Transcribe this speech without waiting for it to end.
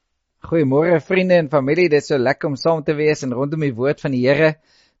Goeiemôre vriende en familie, dit is so lekker om saam te wees en rondom die woord van die Here.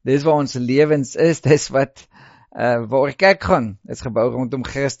 Dis waar ons lewens is, dis wat waar kerk gaan, is gebou rondom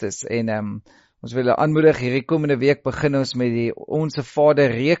Christus. En ons wil aanmoedig, hierdie komende week begin ons met die Onse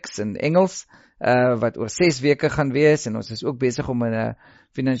Vader reeks in Engels, wat oor 6 weke gaan wees, en ons is ook besig om in 'n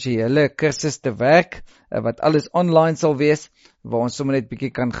finansiële kursus te werk, wat alles online sal wees, waar ons sommer net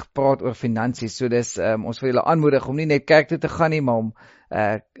bietjie kan praat oor finansies. So dis, ons wil julle aanmoedig om nie net kerk toe te gaan nie, maar om,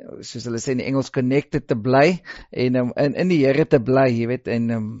 soos hulle sê in die Engels, connected te bly, en in die Here te bly, jy weet,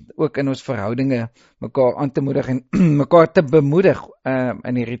 en ook in ons verhoudinge mekaar aan te moedig, en mekaar te bemoedig,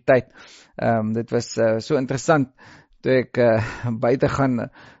 in hierdie tyd. Dit was so interessant, toe ek buite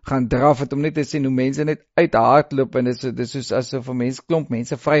gaan draf het, om net te sien hoe mense net uit hardloop, en dit is soos asof klomp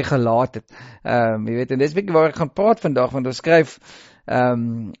mense vrygelaat het. Jy weet, en dis bietjie waar ek gaan praat vandag, want ons skryf,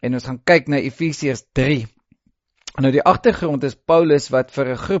 en ons gaan kyk na Efesiërs 3. Nou die agtergrond is Paulus wat vir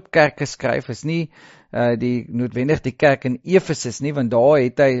 'n groep kerke skryf, is nie noodwendig die kerk in Efesus nie, want daar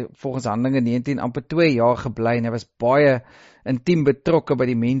het hy volgens Handelinge 19 amper 2 jaar gebly, en hy was baie intiem betrokke by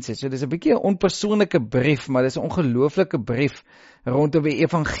die mense. So dis 'n bietjie 'n onpersoonlike brief, maar dis 'n ongelooflike brief rondom die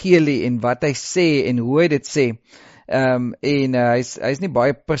evangelie en wat hy sê en hoe hy dit sê. Hy's nie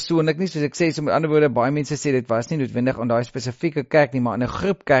baie persoonlik nie, soos ek sê, so met ander woorde, baie mense sê dit was nie noodwendig aan daai spesifieke kerk nie, maar in 'n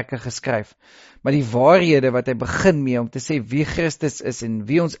groep kerke geskryf. Maar die waarhede wat hy begin mee om te sê wie Christus is en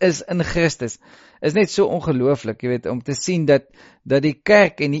wie ons is in Christus, is net so ongelooflik, jy weet, om te sien dat die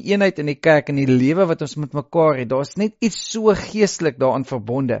kerk en die eenheid in die kerk en die lewe wat ons met mekaar het, daar is net iets so geestelik daaraan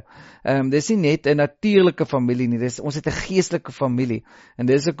verbonde. Dis nie net 'n natuurlike familie nie, ons het 'n geestelike familie, en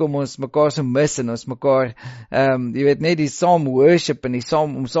dis hoekom ons mekaar so mis, en ons mekaar, jy weet, net die saam worship en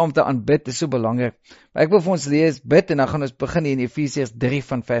om saam te aanbid is so belangrik. Maar ek wil vir ons lees, bid, en dan gaan ons begin in Efesiërs 3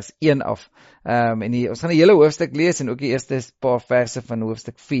 van vers 1 af. Ons gaan die hele hoofstuk lees, en ook die eerste paar verse van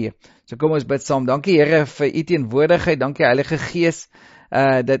hoofstuk 4. So kom ons bid saam. Dankie Here vir u teenwoordigheid, dankie Heilige Gees,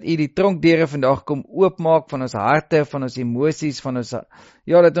 dat u die tronkdeure vandag kom oopmaak van ons harte, van ons emosies, van ons,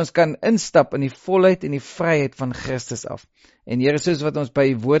 dat ons kan instap in die volheid en die vryheid van Christus af. En Here, soos wat ons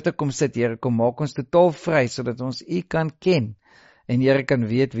by u woorde kom sit, Here, kom maak ons totaal vry, sodat ons u kan ken, en Here kan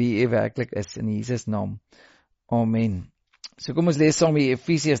weet wie u werklik is, in Jesus naam. Amen. So kom ons lees saam in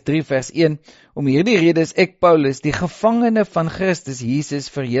Efesiërs 3 vers 1. Om hierdie rede is ek, Paulus, die gevangene van Christus Jesus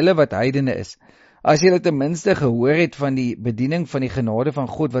vir julle wat heidene is. As julle ten minste gehoor het van die bediening van die genade van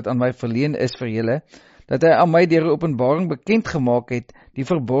God wat aan my verleen is vir julle, dat hy aan my deur 'n openbaring bekend gemaak het, die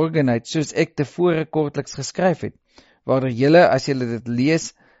verborgenheid, soos ek tevore kortliks geskryf het, waardoor julle, as julle dit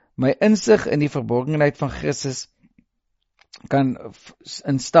lees, my insig in die verborgenheid van Christus kan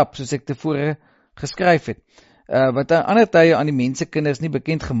instap, soos ek tevore geskryf het. Wat aan ander tye aan die mensekinders nie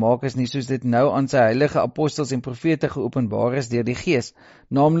bekend gemaak is nie, soos dit nou aan sy heilige apostels en profete geopenbaar is deur die Gees,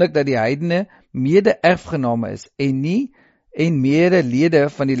 naamlik dat die heidene mede-erfgename is, en medelede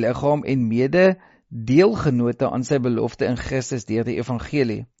van die liggaam en mede-deelgenote aan sy belofte in Christus deur die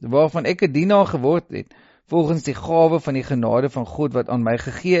evangelie, waarvan ek 'n dienaar geword het, volgens die gawe van die genade van God wat aan my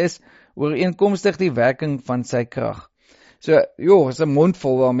gegee is, ooreenkomstig die werking van sy krag. So, is 'n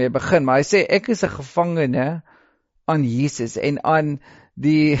mondvol waarmee hy begin, maar hy sê, ek is 'n gevangene aan Jesus en aan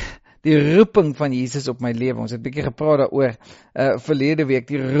die roeping van Jesus op my lewe. Ons het 'n bietjie gepraat daaroor verlede week,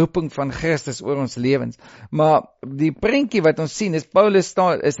 die roeping van Christus oor ons lewens. Maar die prentjie wat ons sien is, Paulus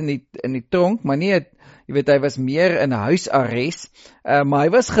is in die tronk, maar nie, jy weet, hy was meer in huisarrest, maar hy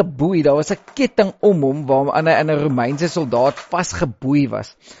was geboei, daar was 'n ketting om hom, waaraan hy in 'n Romeinse soldaat vasgeboei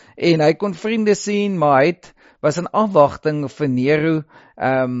was. En hy kon vriende sien, maar hy was in afwagting vir Nero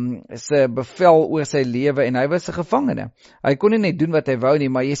se bevel oor sy lewe, en hy was 'n gevangene. Hy kon nie net doen wat hy wou nie,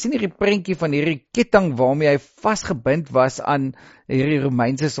 maar jy sien hierdie prentjie van hierdie ketting waarmee hy vasgebind was aan hierdie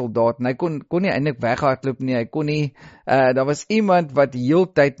Romeinse soldaat, en hy kon nie eintlik weghardloop nie, hy kon nie, daar was iemand wat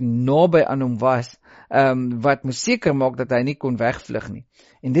heeltyd naby aan hom was, wat moes seker maak dat hy nie kon wegvlug nie.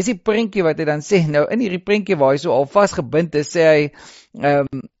 En dis die prentjie wat hy dan sê, nou in hierdie prentjie waar hy so al vasgebind is, sê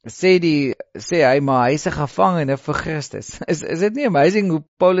hy, maar hy is 'n gevangene vir Christus. Is dit nie amazing hoe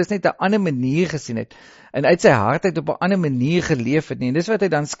Paulus net 'n ander manier gesien het, en uit sy hart uit op 'n ander manier geleef het nie, en dis wat hy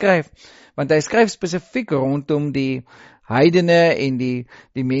dan skryf, want hy skryf spesifiek rondom die heidene en die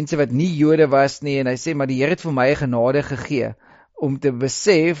mense wat nie Jode was nie, en hy sê, maar die Here het vir my 'n genade gegee, om te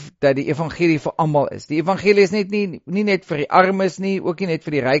besef dat die evangelie vir almal is. Die evangelie is nie net vir die armes nie, ook nie net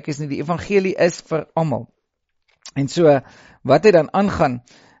vir die rykes nie, die evangelie is vir almal. En so, wat hy dan aangaan,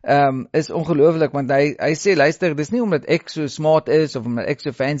 is ongelooflik, want hy sê, luister, dis nie omdat ek so smart is, of omdat ek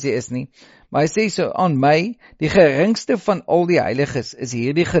so fancy is nie, maar hy sê so, aan my, die geringste van al die heiliges, is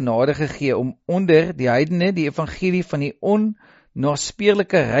hierdie genade gegee, om onder die heidene die evangelie van die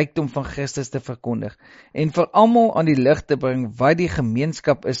naspeurlike rykdom van Christus te verkondig, en vir almal aan die lig te bring wat die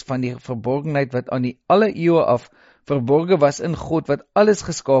gemeenskap is van die verborgenheid wat aan die alle eeue af verborge was in God wat alles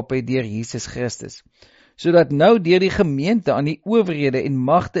geskaap het deur Jesus Christus, sodat nou deur die gemeente aan die owerhede en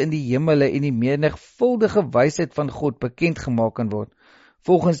magte in die hemele en die menigvuldige wysheid van God bekend gemaak kan word,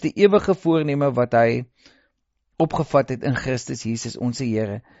 volgens die ewige voorneme wat hy opgevat het in Christus Jesus onze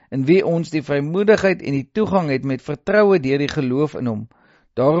Here, in wie ons die vrymoedigheid en die toegang het met vertroue deur die geloof in hom.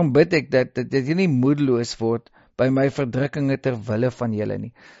 Daarom bid ek dat jy nie moedeloos word by my verdrukkinge ter wille van julle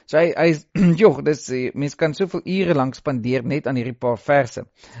nie. So mens kan soveel ure lang spandeer net aan hierdie paar verse.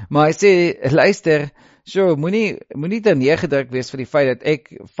 Maar hy sê, luister, moenie ter neergedruk wees vir die feit dat ek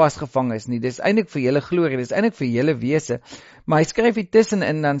vasgevang is nie. Dis eintlik vir julle glorie, dis eintlik vir julle wese. Maar hy skryf hier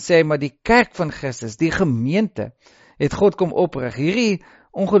tussenin, dan sê hy, maar die kerk van Christus, die gemeente, het God kom oprig. Hierdie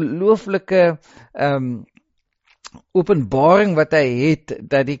ongelooflike openbaring wat hy het,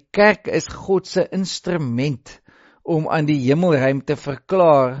 dat die kerk is God se instrument om aan die hemelruim te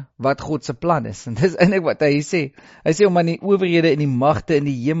verklaar wat God se plan is. En dis eintlik wat hy sê. Hy sê om aan die owerhede en die magte in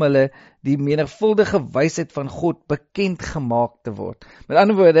die hemele die menigvuldige wysheid van God bekend gemaak te word. Met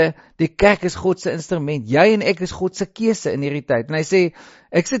ander woorde, die kerk is God se instrument. Jy en ek is God se keuse in hierdie tyd. En hy sê,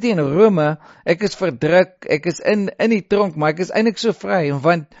 ek sit hier in Rome, ek is verdruk, ek is in die tronk, maar ek is eintlik so vry,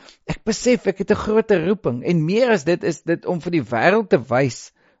 want ek besef ek het 'n groter roeping. En meer as dit is dit om vir die wêreld te wys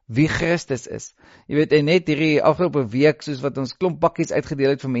wie Christus is. Jy weet, en net hierdie afgelope week, soos wat ons klomp pakkies uitgedeel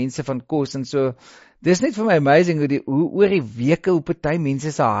het vir mense van kos en so, dis net vir my amazing hoe oor die weke hoe party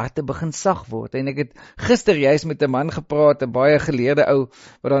mense se harte begin sag word. En ek het gister juist met 'n man gepraat, 'n baie geleerde ou,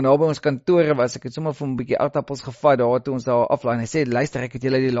 wat daar naby ons kantore was. Ek het sommer vir hom 'n bietjie aardappels gevat, daar toe ons daar aflaai, en hy sê, luister, ek het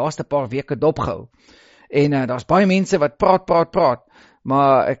julle die laaste paar weke dopgehou. En daar's baie mense wat praat,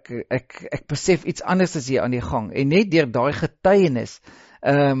 maar ek besef iets anders is hier aan die gang. En net deur daai getuienis,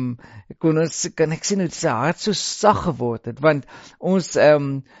 kan ek sien hoe sy hart so sag geword het, want ons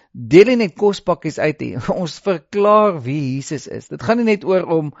deel nie net kospakkies uit nie, ons verklaar wie Jesus is. Dit gaan nie net oor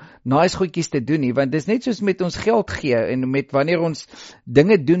om nice goedjies te doen nie, want dis net soos met ons geld gee, en met wanneer ons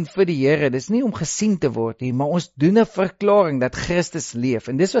dinge doen vir die Here, dis nie om gesien te word nie, maar ons doen 'n verklaring dat Christus leef,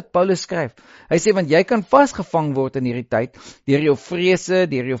 en dis wat Paulus skryf. Hy sê, want jy kan vasgevang word in hierdie tyd, deur jou vrese,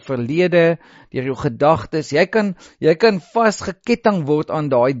 deur jou verlede, deur jou gedagtes, jy kan vasgeketting word aan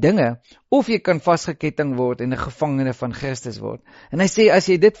daai dinge, of jy kan vasgeketting word en 'n gevangene van Christus word. En hy sê, as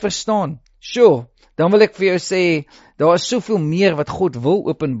jy dit verstaan, dan wil ek vir jou sê, daar is soveel meer wat God wil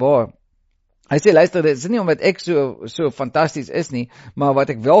openbaar. Hy sê, luister, dit is nie omdat ek so fantasties is nie, maar wat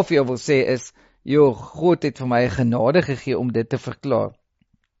ek wel vir jou wil sê is, God het vir my genade gegee om dit te verklaar.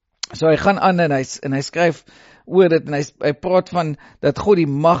 So hy gaan aan en hy skryf oor dit, en hy praat van dat God die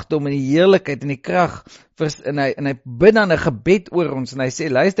magdom en die heerlikheid en die krag, en hy bid dan 'n gebed oor ons, en hy sê,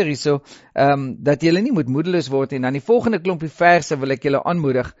 luister hierso, dat julle nie moet moedeloos word, en dan die volgende klompie verse wil ek julle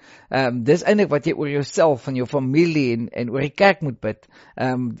aanmoedig, dis eintlik wat jy oor jouself en jou familie en oor die kerk moet bid,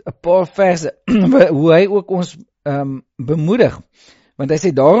 'n paar verse, hoe hy ook ons bemoedig, want hy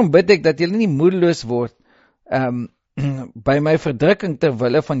sê, daarom bid ek dat julle nie moedeloos word, by my verdrukking ter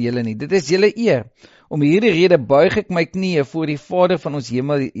wille van julle nie. Dit is julle eer. Om hierdie rede buig ek my knieë voor die Vader van ons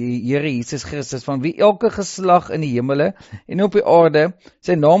hemel, Here Jesus Christus, van wie elke geslag in die hemele en op die aarde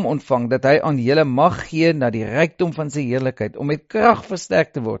sy naam ontvang, dat hy aan julle mag gee na die rykdom van sy heerlikheid, om met krag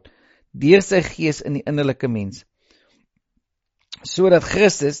versterk te word, deur sy gees in die innerlike mens, sodat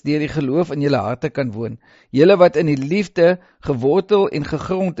Christus deur die geloof in julle harte kan woon, julle wat in die liefde gewortel en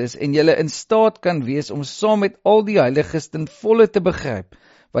gegrond is, en julle in staat kan wees om saam met al die heiliges ten volle te begryp,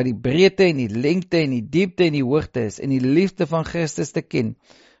 wat die breedte en die lengte en die diepte en die hoogte is, en die liefde van Christus te ken,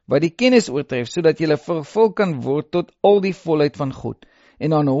 wat die kennis oortref, sodat julle vervul kan word tot al die volheid van God,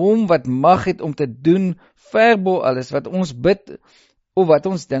 en aan hom wat mag het om te doen ver bo alles wat ons bid, of wat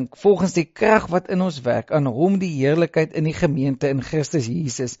ons dink, volgens die krag wat in ons werk, aan hom die heerlikheid in die gemeente in Christus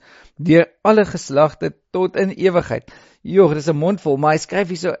Jesus, deur alle geslagte tot in ewigheid. Dit is 'n mondvol, maar hy skryf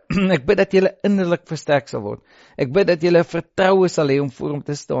hier so, ek bid dat julle innerlik versterk sal word. Ek bid dat julle vertroue sal hê om voor hom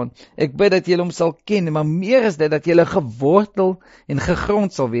te staan. Ek bid dat julle hom sal ken, maar meer is dit, dat julle gewortel en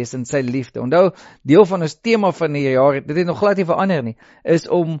gegrond sal wees in sy liefde. Onthou, deel van ons tema van die jaar, dit het nog glad nie verander nie, is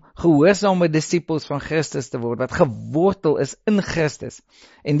om gehoorsame disippels van Christus te word, wat gewortel is in Christus.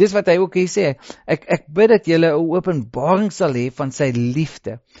 En dis wat hy ook hier sê, ek bid dat julle 'n openbaring sal hê van sy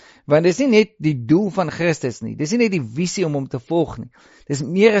liefde. Want dis nie net die doel van Christus nie, dis nie net die visie om hom te volg nie, dis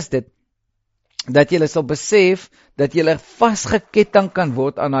meer as dit, dat julle sal besef, dat julle vasgeketting kan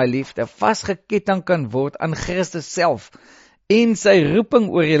word aan hy liefde, vasgeketting kan word aan Christus self, en sy roeping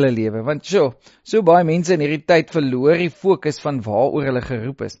oor julle lewe, want so baie mense in hierdie tyd verloor die fokus van waaroor hulle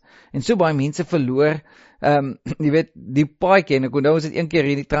geroep is, en so baie mense verloor, jy weet, die paadjie, en ek onthou ons het een keer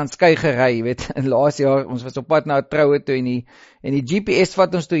hier die Transkei gery, jy weet, in laas jaar, ons was op pad na 'n troue toe, en die GPS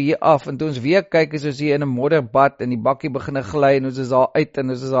vat ons toe hier af, en toe ons weer kyk, is ons hier in 'n modderbad, en die bakkie begin gly, en ons is daar uit, en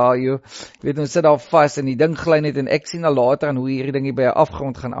ons is daar, jy weet, ons sit daar vas, en die ding gly net, en ek sien al later aan hoe hierdie ding hier by 'n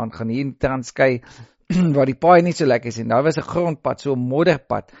afgrond gaan aangaan, hier in Transkei, waar die paai nie so lekker is, en daar was 'n grondpad, so 'n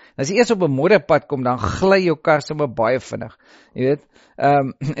modderpad. As jy eers op 'n modderpad kom, dan gly jou kar sommer baie vinnig, jy weet.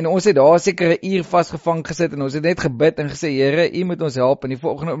 En ons het daar seker 'n uur vasgevang gesit, en ons het net gebid en gesê, Here, U moet ons help, en die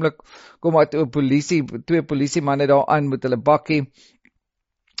volgende oomblik kom daar twee polisiemanne daar aan met hulle bakkie,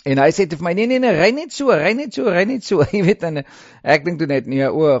 en hy sê vir my, nee, ry net so, jy weet, en ek dink toe net, nee,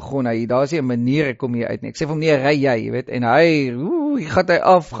 daar is nie 'n manier ek kom hier uit nie, ek sê vir hom, nee, ry jy weet, en hy gaat hy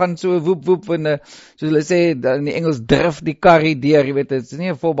af, gaan so woep, en soos hulle sê, in die Engels, drif die kar hier deur, jy weet, het is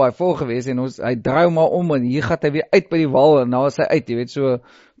nie 'n vol gewees, en hy draai maar om, en hier gaat hy weer uit by die wal, en nou is hy uit, jy weet, so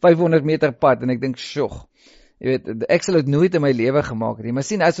 500 meter pad, en ek dink, jy weet, ek sal het nooit in my lewe gemaak het, maar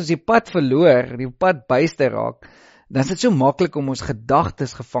sien, as ons die pad verloor, die pad byste raak, dan is dit so maklik om ons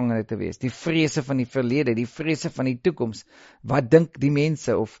gedagtes gevangene te wees, die vrese van die verlede, die vrese van die toekoms, wat dink die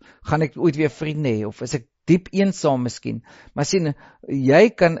mense, of gaan ek ooit weer vriende hê, of is ek diep eensaam miskien, maar sien, jy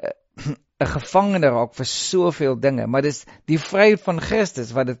kan 'n gevangene raak vir soveel dinge, maar dis die vryheid van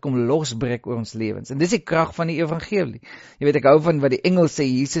Christus wat dit kom losbreek oor ons lewens, en dis die krag van die evangelie. Jy weet, ek hou van wat die engel sê,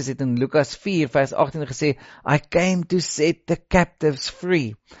 Jesus het in Lukas 4 vers 18 gesê, I came to set the captives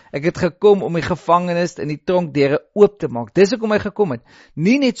free. Ek het gekom om die gevangenes in die tronkdeure oop te maak, dis hoekom hy gekom het,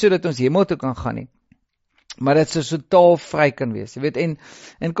 nie net sodat ons hemel toe kan gaan nie, maar dat so totaal vry kan wees, jy weet,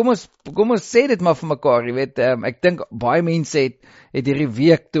 en kom ons sê dit maar vir mekaar, jy weet, ek dink baie mense het hierdie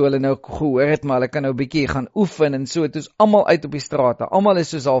week toe hulle nou gehoor het, maar hulle kan nou 'n bietjie gaan oefen, en so, het ons almal uit op die strate, almal is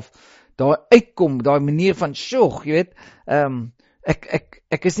soos half, daar uitkom, daai manier van, jy weet,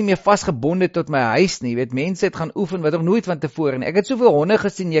 ek is nie meer vasgebonde tot my huis nie, jy weet, mense het gaan oefen, wat ook nooit van tevore nie, ek het soveel honde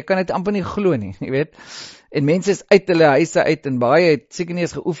gesien, jy kan dit amper nie glo nie, jy weet, en mense is uit hulle huise uit, en baie het seker nie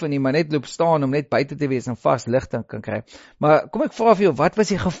eens geoefen nie, maar net loop staan, om net buite te wees, en vast licht kan kry, maar kom ek vra vir jou, wat was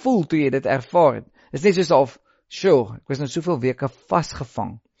die gevoel, toe jy dit ervaar het, is net soos half, ek was nou soveel weke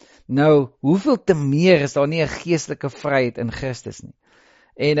vasgevang, nou, hoeveel te meer is daar nie 'n geestelike vryheid in Christus nie,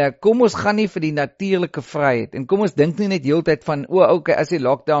 en kom ons gaan nie vir die natuurlike vryheid, en kom ons dink nie net heeltyd van, okay, as die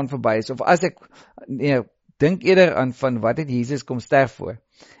lockdown verby is, of as ek, dink eerder aan van, wat het Jesus kom sterf voor,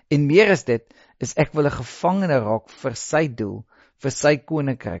 en meer is dit, is ek wil 'n gevangene raak vir sy doel, vir sy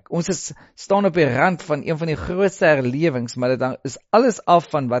koninkryk. Ons staan op die rand van een van die grootste herlewings, maar dit is alles af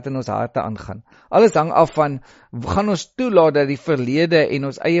van wat in ons harte aangaan. Alles hang af van, gaan ons toelaat dat die verlede en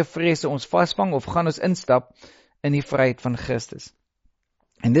ons eie vrese ons vasvang, of gaan ons instap in die vryheid van Christus?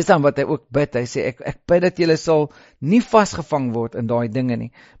 En dis dan wat hy ook bid, hy sê, ek bid dat julle sal nie vasgevang word in daai dinge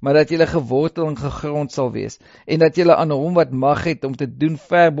nie, maar dat julle gewortel en gegrond sal wees, en dat julle aan hom wat mag het om te doen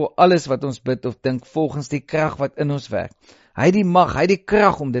ver bo alles wat ons bid of dink, volgens die krag wat in ons werk. Hy het die mag, hy het die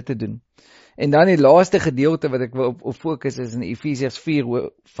krag om dit te doen. En dan die laaste gedeelte wat ek wil op fokus is in Efesiërs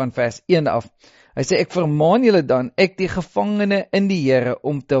 4 van vers 1 af. Hy sê, ek vermaan julle dan, ek die gevangene in die Here,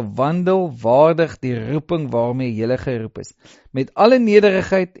 om te wandel waardig die roeping waarmee julle geroep is, met alle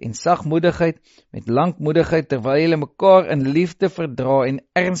nederigheid en sagmoedigheid, met lankmoedigheid, terwyl julle mekaar in liefde verdra en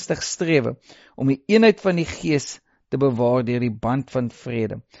ernstig strewe, om die eenheid van die gees te bewaar deur die band van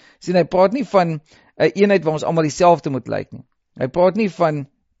vrede. Sien, hy praat nie van 'n eenheid waar ons almal dieselfde moet lyk nie. Hy praat nie van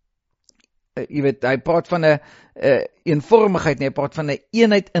hy praat van 'n eenvormigheid nie, hy praat van 'n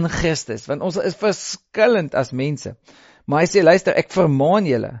eenheid in Christus, want ons is verskillend as mense. Maar hy sê, luister, ek vermaan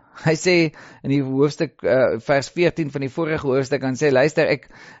julle. Hy sê in die hoofstuk vers 14 van die vorige hoofstuk, dan sê, luister, ek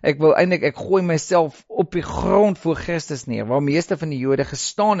gooi myself op die grond voor Christus neer, waar meeste van die Jode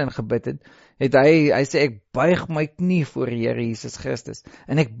gestaan en gebid het hy sê, ek buig my knie voor die Here Jesus Christus,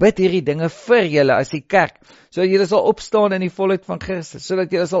 en ek bid hierdie dinge vir julle as die kerk, sodat julle sal opstaan in die volheid van Christus,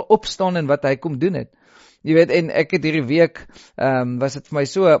 sodat julle sal opstaan in wat hy kom doen het. Jy weet, en ek het hierdie week, was dit vir my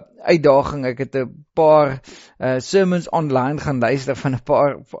so uitdaging, ek het 'n paar sermons online gaan luister van 'n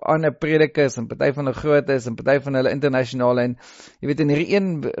paar ander predikers, en party van hulle groot is, en party van hulle internasionale, en jy weet, in hierdie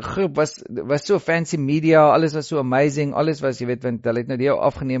een groep was so fancy media, alles was so amazing, alles was, jy weet, want hulle het nou die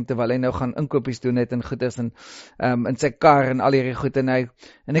afgeneem, terwyl hy nou gaan inkopies doen het, en goeders, en in sy kar, en al hierdie goed, en ek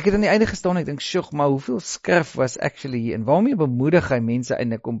het aan die einde gestaan, ek dink, maar hoeveel skrif was actually hier, en waarmee bemoedig hy mense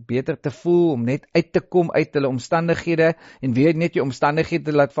eintlik om beter te voel, om net uit te kom uit hulle omstandighede, en weer net jou omstandighede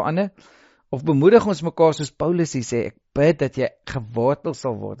te laat verander, of bemoedig ons mekaar soos Paulus sê, ek bid dat jy gewortel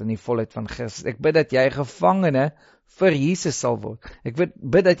sal word in die volheid van Christus, ek bid dat jy gevangene vir Jesus sal word. Ek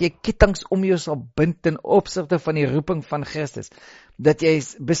bid dat jy kettinge om jou sal bind ten opsigte van die roeping van Christus. Dat jy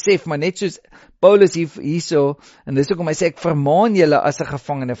besef, maar net soos Paulus hierso, en dis hoekom hy sê, ek vermaan julle as 'n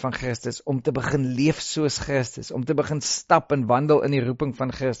gevangene van Christus, om te begin leef soos Christus, om te begin stap en wandel in die roeping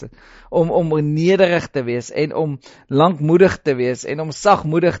van Christus, om nederig te wees, en om lankmoedig te wees, en om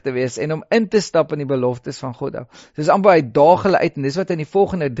sagmoedig te wees, en om in te stap in die beloftes van God. Dis amper hy daag hulle uit, en dis wat hy in die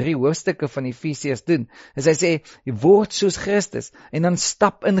volgende 3 hoofstukke van Efesiërs doen, is hy sê, word soos Christus, en dan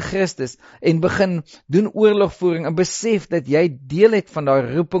stap in Christus, en begin doen oorlogvoering, en besef dat jy deel het van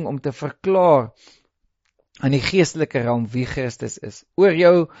daai roeping om te verklaar aan die geestelike realm wie Christus is. Oor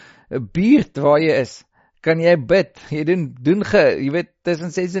jou buurt waar jy is, kan jy bid, jy jy weet,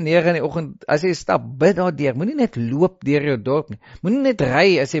 tussen 6 en 9 in die oggend, as jy stap, bid daar deur, moenie net loop deur jou dorp nie, moenie net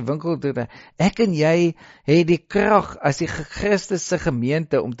ry as jy winkel toe, ek en jy het die krag as die Christus se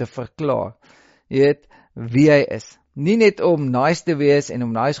gemeente om te verklaar, jy weet, wie hy is. Nie net om nice te wees en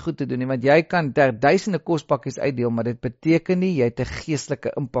om nice goed te doen nie, want jy kan ter duisende kospakkies uitdeel, maar dit beteken nie, jy het 'n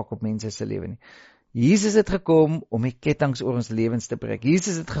geestelike impak op mense se lewe nie. Jesus het gekom om die kettinge oor ons lewens te breek.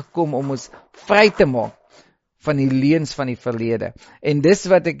 Jesus het gekom om ons vry te maak van die leuns van die verlede. En dis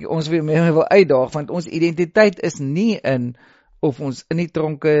wat ek ons weer mee wil uitdaag, want ons identiteit is nie in of ons in die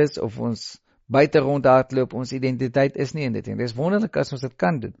tronk is, of ons buite rondhardloop, ons identiteit is nie in dit. En dit is wonderlik as ons dit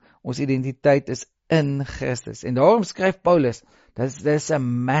kan doen. Ons identiteit is in Christus. En daarom skryf Paulus, dis 'n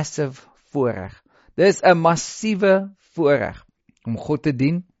massive voorreg. Dis 'n massiewe voorreg om God te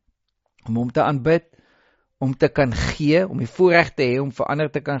dien, om hom te aanbid, om te kan gee, om die voorreg te hê om vir ander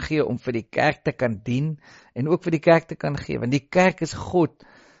te kan gee, om vir die kerk te kan dien, en ook vir die kerk te kan gee, want die kerk is God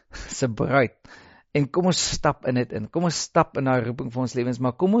se bruid. En kom ons stap in dit in, kom ons stap in daai roeping vir ons lewens,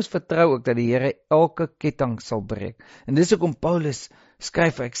 maar kom ons vertrou ook dat die Here elke ketting sal breek. En dis hoekom Paulus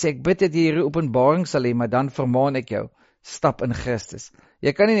skryf, ek sê, ek bid dat jy hierdie openbaring sal hê, maar dan vermaan ek jou, stap in Christus.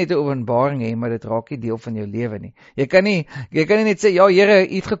 Jy kan nie net 'n openbaring hê, maar dit raak nie deel van jou lewe nie. Jy kan nie net sê, ja Here,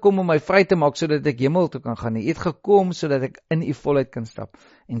 U het gekom om my vry te maak, sodat ek hemel toe kan gaan nie. U het gekom, sodat ek in U volheid kan stap.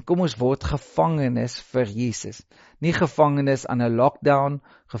 En kom ons word gevangenes vir Jesus. Nie gevangenes aan 'n lockdown,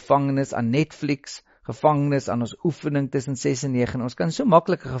 gevangenes aan Netflix, gevangenes aan ons oefening tussen 6 en 9. Ons kan so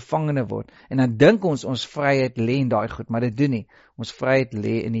maklik 'n gevangene word, en dan dink ons vryheid lê in daai goed, maar dit doen nie. Ons vryheid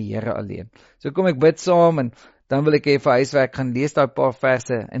lê in die Here alleen. So kom ek bid saam, en dan wil ek hê vir huiswerk gaan lees daai paar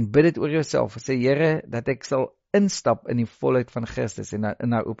verse, en bid dit oor jouself, sê Here, dat ek sal instap in die volheid van Christus, en in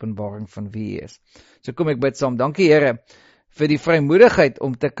daai openbaring van wie hy is. So kom ek bid saam, dankie Here, vir die vrymoedigheid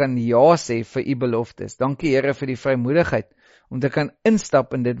om te kan ja sê vir U beloftes. Dankie Here vir die vrymoedigheid om te kan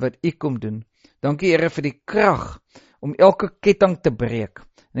instap in dit wat U kom doen. Dankie Here vir die krag om elke ketting te breek.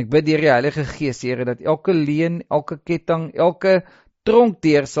 En ek bid deur die Heilige Gees, Here, dat elke leuen, elke ketting, elke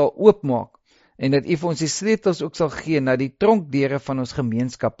tronkdeur sal oopmaak, en dat U vir ons die sleutels ook sal gee na die tronkdeure van ons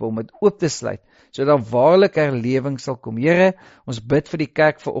gemeenskappe om dit oop te sluit, sodat waarlik herlewing sal kom. Here, ons bid vir die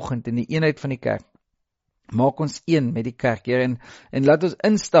kerk vanoggend en die eenheid van die kerk. Maak ons een met die kerk, Here, en laat ons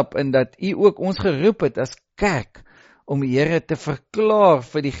instap in dat U ook ons geroep het as kerk, om Here te verklaar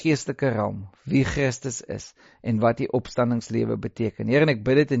vir die geestelike realm, wie Christus is, en wat die opstandingslewe beteken. Here, en ek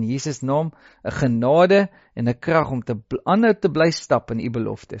bid dit in Jesus naam, 'n genade en 'n krag om aanhou te bly stap in U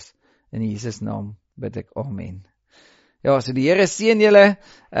beloftes. In Jesus naam bid ek, amen. Ja, so die Here seën julle,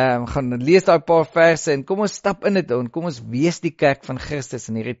 gaan lees daai paar verse, en kom ons stap in dit, en kom ons wees die kerk van Christus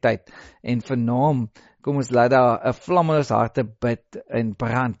in hierdie tyd, en vir naam, kom ons laat daar 'n vlam in ons harte bid en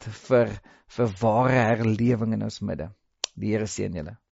brand vir ware herlewing in ons midde. Die Here seën julle.